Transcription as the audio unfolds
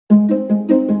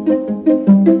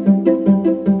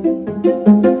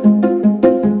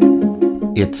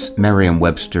It's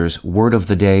Merriam-Webster's Word of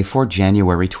the Day for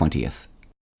January 20th.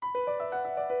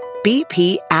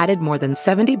 BP added more than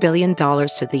 $70 billion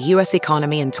to the U.S.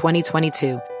 economy in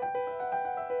 2022.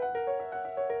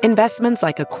 Investments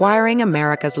like acquiring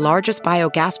America's largest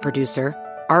biogas producer,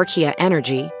 Archaea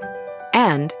Energy,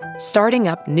 and starting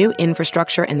up new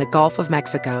infrastructure in the Gulf of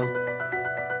Mexico.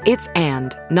 It's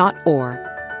and, not or.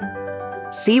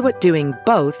 See what doing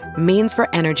both means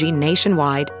for energy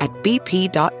nationwide at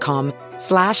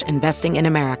bp.com/investing in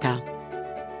America.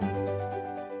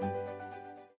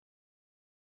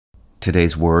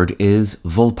 Today's word is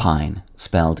vulpine,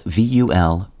 spelled V-U-L-P-I-N-E.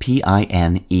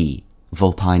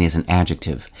 Vulpine is an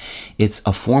adjective. It's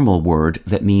a formal word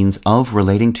that means of,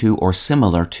 relating to, or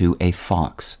similar to a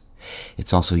fox.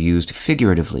 It's also used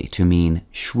figuratively to mean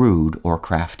shrewd or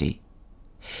crafty.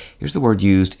 Here's the word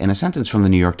used in a sentence from the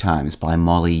New York Times by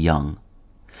Molly Young.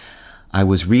 I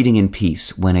was reading in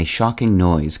peace when a shocking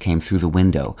noise came through the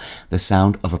window, the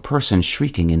sound of a person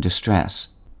shrieking in distress.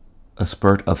 A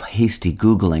spurt of hasty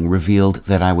Googling revealed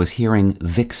that I was hearing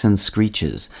vixen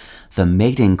screeches, the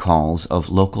mating calls of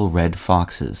local red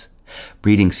foxes.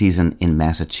 Breeding season in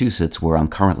Massachusetts, where I'm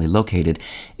currently located,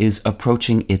 is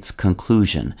approaching its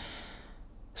conclusion.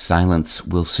 Silence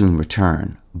will soon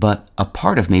return, but a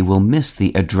part of me will miss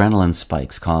the adrenaline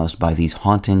spikes caused by these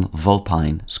haunting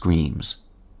vulpine screams.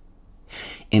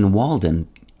 In Walden,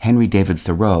 Henry David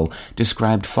Thoreau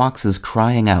described foxes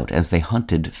crying out as they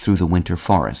hunted through the winter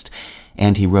forest,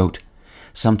 and he wrote,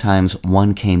 "Sometimes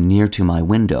one came near to my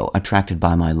window, attracted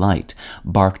by my light,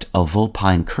 barked a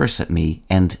vulpine curse at me,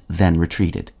 and then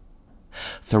retreated."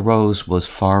 Thoreau's was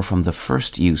far from the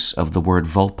first use of the word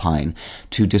vulpine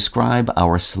to describe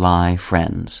our sly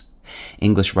friends.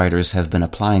 English writers have been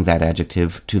applying that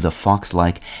adjective to the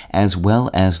fox-like as well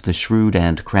as the shrewd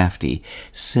and crafty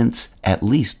since at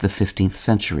least the 15th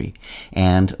century,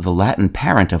 and the Latin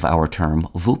parent of our term,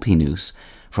 vulpinus,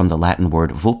 from the Latin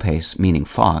word vulpes meaning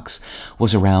fox,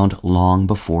 was around long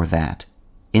before that.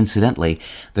 Incidentally,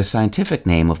 the scientific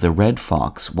name of the red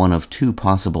fox, one of two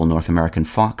possible North American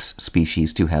fox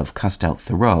species to have cussed out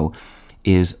Thoreau,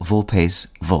 is Vulpes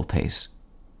vulpes.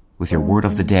 With your word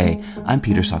of the day, I'm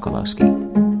Peter Sokolowski.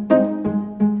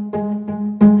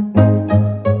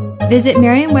 Visit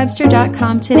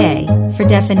Merriam-Webster.com today for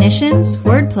definitions,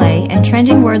 wordplay, and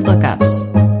trending word lookups.